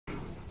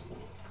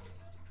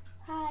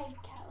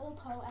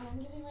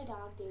my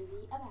dog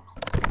Daisy a bath.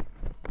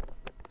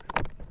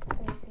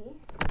 Lucy.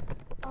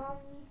 I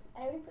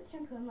already put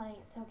shampoo and letting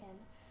it soak in.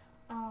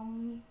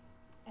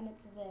 And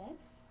it's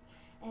this.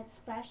 And it's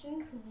fresh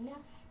and clean,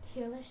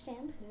 tearless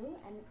shampoo,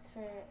 and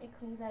it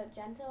cleans out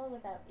gentle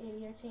without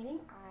irritating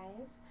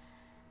eyes.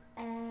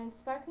 And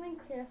sparkling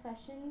clear,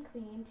 fresh and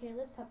clean,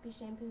 tearless puppy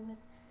shampoo is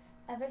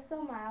ever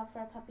so mild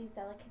for a puppy's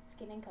delicate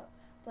skin and coat,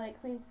 but it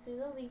cleans through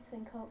the leaks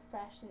and coat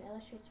fresh and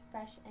illustrates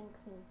fresh and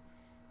clean.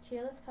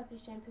 Tearless puppy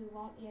shampoo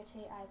won't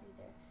irritate eyes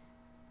either.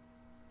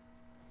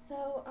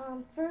 So,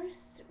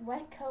 first,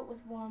 wet coat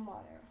with warm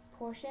water.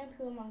 Pour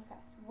shampoo among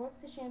press. Work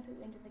the shampoo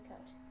into the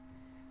coat.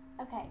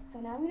 Okay, so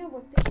now I'm going to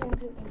work the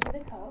shampoo into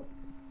the coat.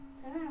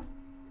 Turn around.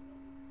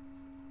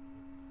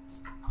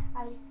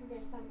 I just see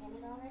there's some in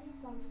it already,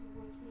 so I'm just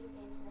working it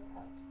into the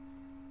coat.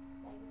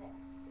 Like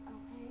this,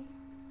 okay?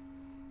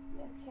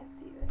 You guys can't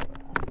see very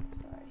well.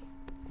 Sorry.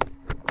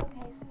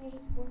 Okay, so you're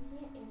just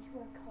working it into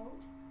a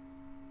coat.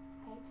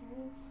 Okay,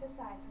 turn to the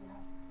side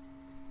somehow.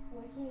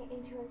 Working it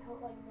into a coat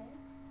like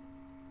this.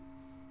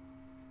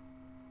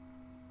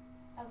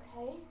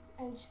 Okay,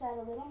 and just add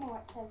a little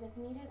more. It says if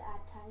needed, add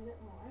a tiny bit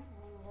more. And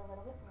I need a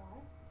little bit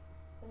more.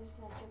 So I'm just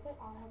going to drip it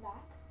on her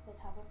back, the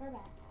top of her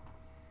back.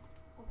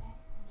 Okay,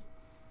 and just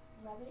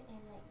rub it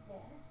in like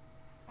this.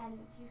 And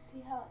do you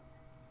see how it's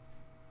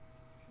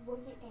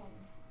work it in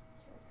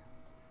to her coat?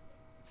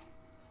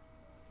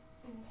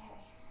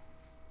 Okay.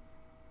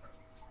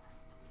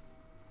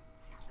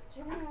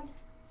 Turn around.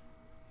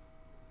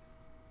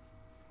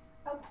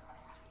 Okay.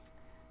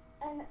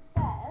 And it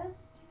says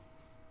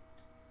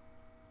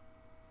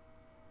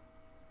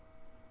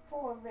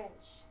for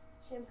rinse.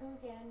 Shampoo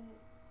again,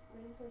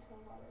 rinse with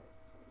cold water.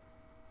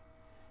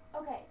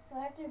 Okay, so I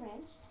have to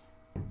rinse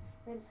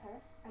her,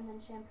 and then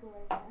shampoo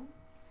her again.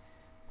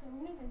 So I'm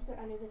going to rinse her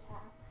under the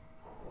tap.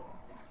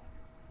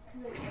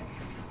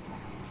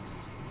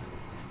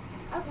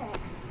 Okay,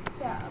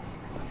 so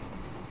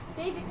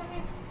Daisy, come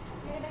here.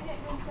 You're going to get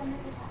rinsed under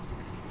the tap.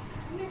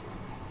 Come here.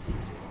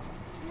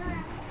 Turn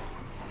around.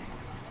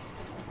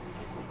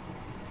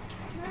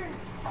 Turn.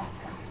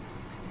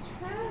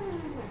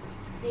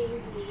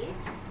 Daisy.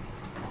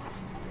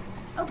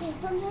 Okay,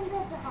 sometimes I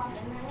have to hop in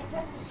there with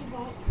her because she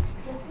won't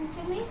listen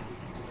to me.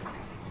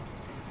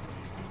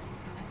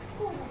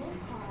 Oh, that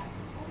is hot.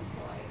 I'm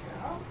sorry,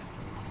 girl.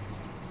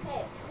 Okay,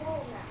 it's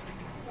cold now,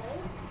 okay?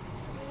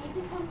 You need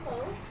to come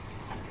close.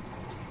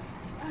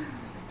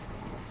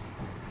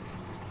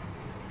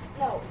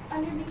 No,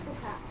 underneath the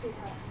tap,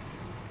 sweetheart.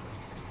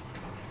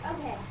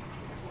 Okay.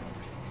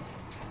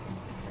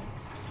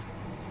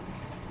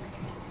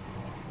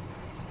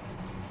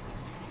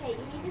 Okay,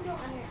 you need to go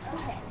under.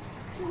 Okay.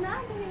 She's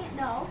not doing it,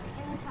 no,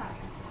 in the top.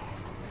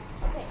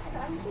 Okay, so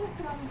I'm just going to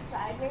sit on the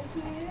side right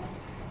here.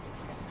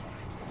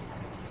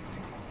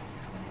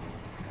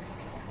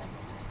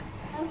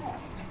 Okay,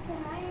 so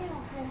now you're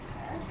going to rinse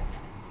her.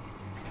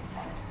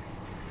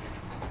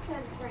 It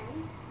says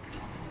rinse.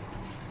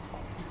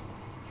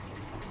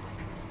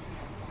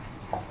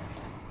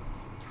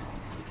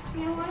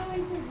 You want to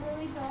rinse it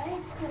really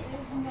good so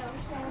there's no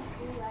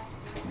shampoo left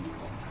in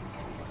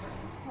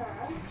her.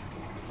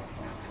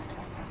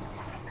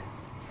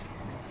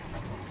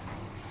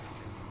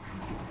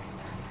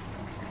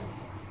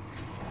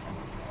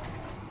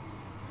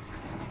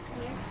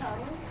 Your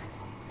coat.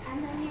 And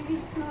then you're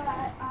just going to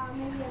let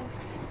maybe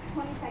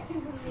 20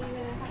 seconds and then you're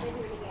going to have to do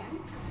it again.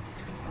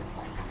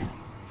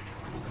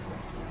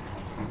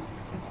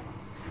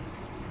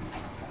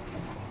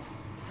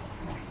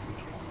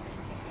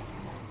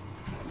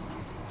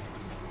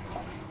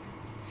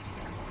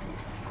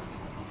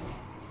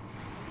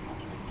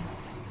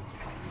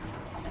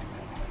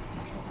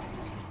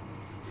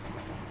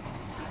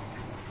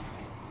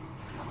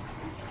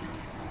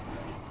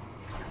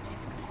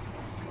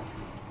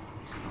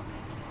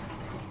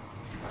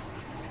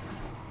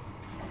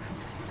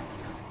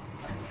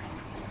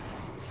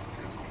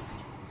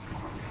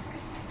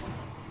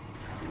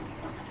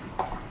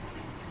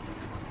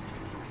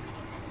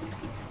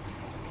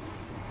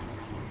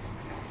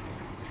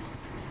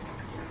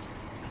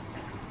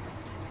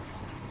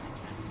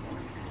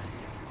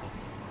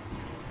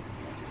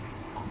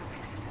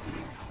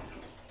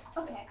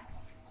 Okay,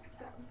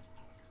 so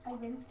I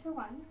rinsed her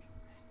once,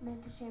 and I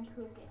have to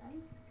shampoo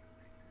again.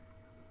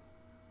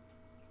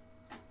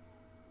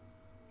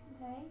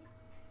 Okay,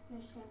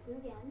 and shampoo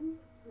again,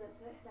 so that's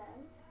what it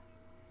says.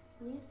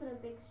 And you just put a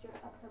big strip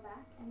up her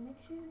back, and make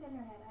sure you get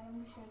her head. I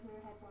only shampoo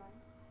her head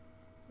once,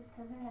 just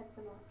because her head's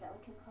the most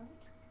delicate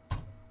part.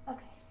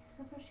 Okay,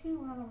 so first you're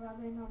going to want to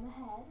rub in on the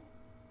head.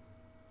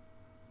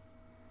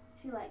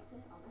 She likes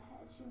it on the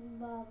head. She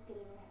loves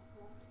getting her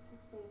head rubbed. It's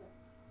her favorite.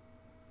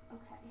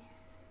 Okay.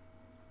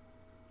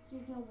 So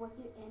you're going to work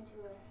it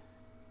into her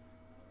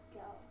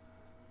scalp.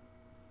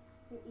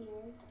 Her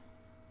ears.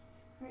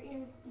 Her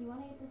ears, you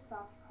want to get the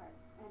soft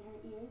parts. And her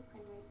ears,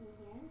 and right in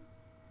here.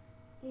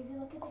 Daisy,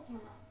 look at the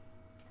camera.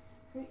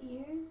 Her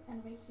ears,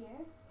 and right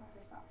here are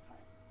her soft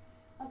parts.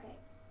 Okay,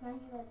 now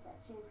you let that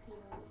shampoo.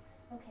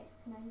 Okay,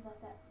 so now you let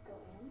that go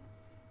in.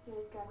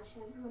 You grab the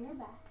shampoo on her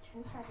back.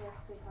 Turn sideways,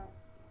 sweetheart.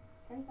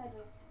 turn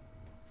sideways.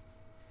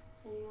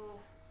 And you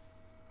want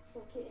to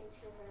work it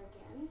into her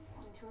again,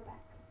 into her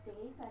back.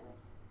 Stay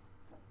sideways.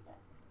 So, yes.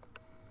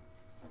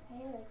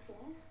 Okay, like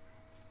this.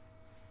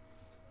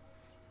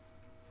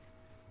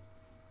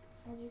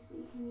 As you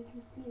see, you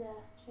can see the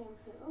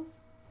shampoo.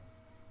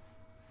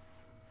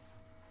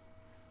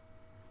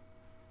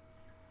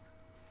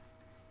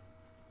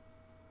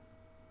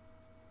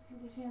 See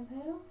the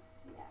shampoo?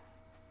 Yeah.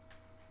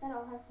 That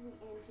all has to be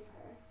into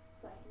her,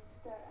 so I can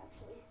start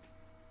actually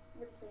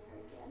rinsing her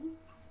again.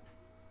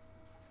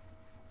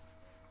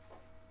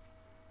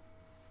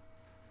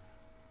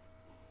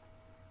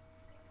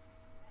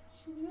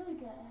 She's really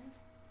good.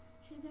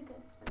 She's a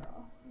good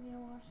girl.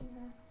 Washing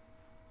her.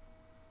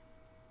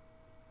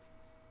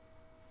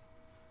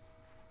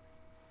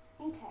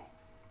 Okay,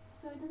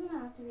 so it doesn't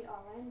have to be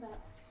all in, but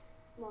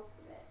most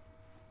of it.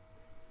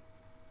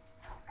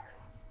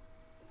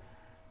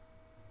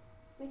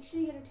 Make sure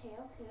you get her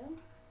tail too.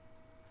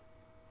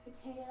 Her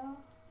tail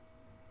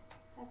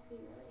has to be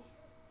really.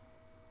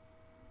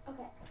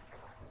 Okay,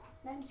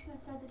 now I'm just going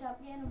to start the top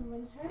again and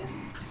rinse her.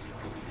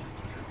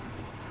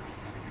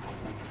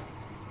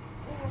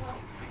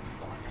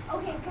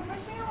 Okay, so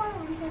first you're going to want to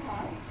rinse her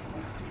hard.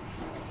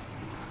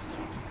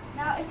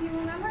 Now if you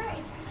remember,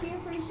 it's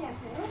tear-free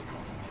shampoo,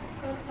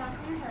 so it's not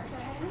going to hurt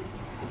her any.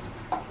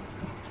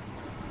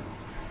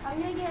 I'm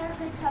going to get out of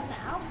the tub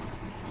now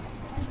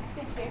and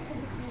sit here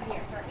because it's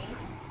easier for me.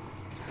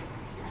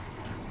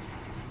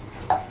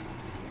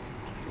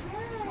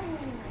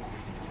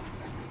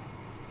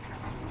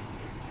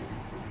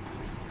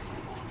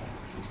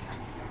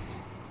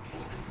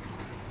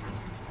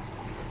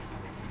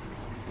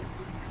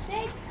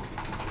 Shake!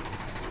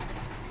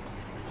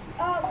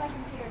 Oh, my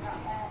computer got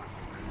that.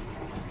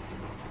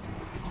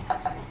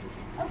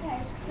 Okay,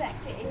 set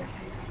days.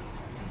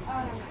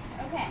 Oh, no.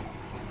 Okay.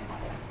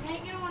 Now you're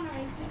going to want to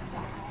rinse your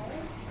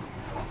side.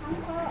 Come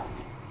close.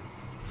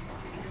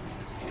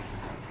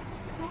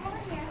 Come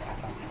over here.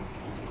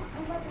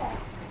 How about that?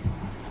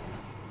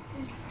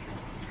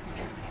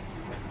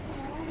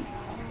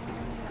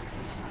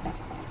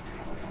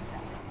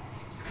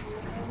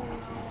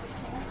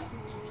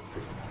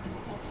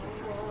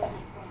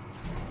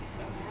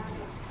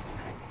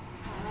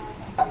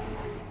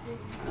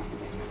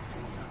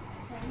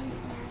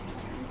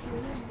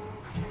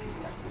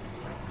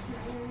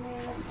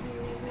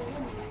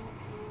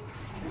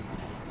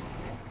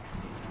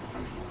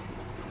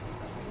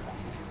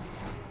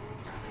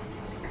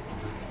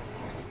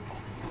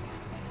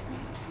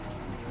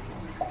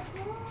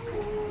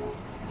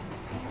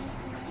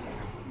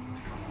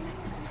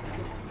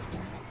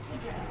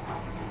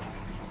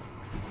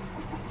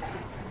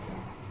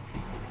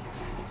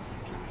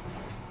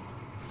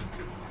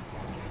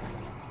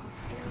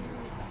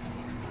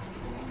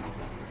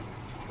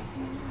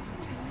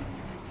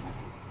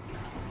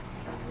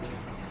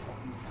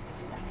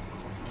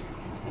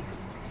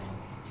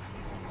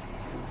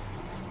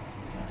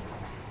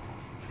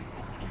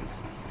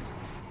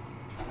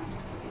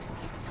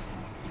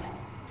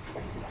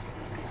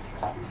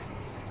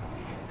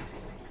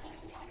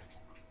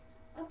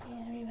 Okay,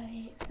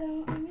 everybody, so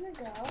I'm gonna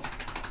go,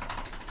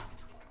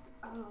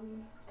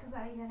 cause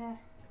I gotta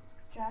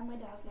drive my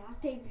dog now,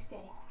 Daisy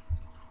stay.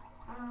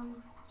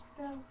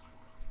 So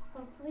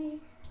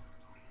hopefully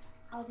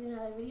I'll do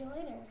another video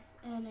later,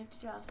 and I have to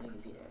draw off my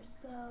computer,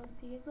 so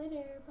see you guys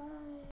later, bye.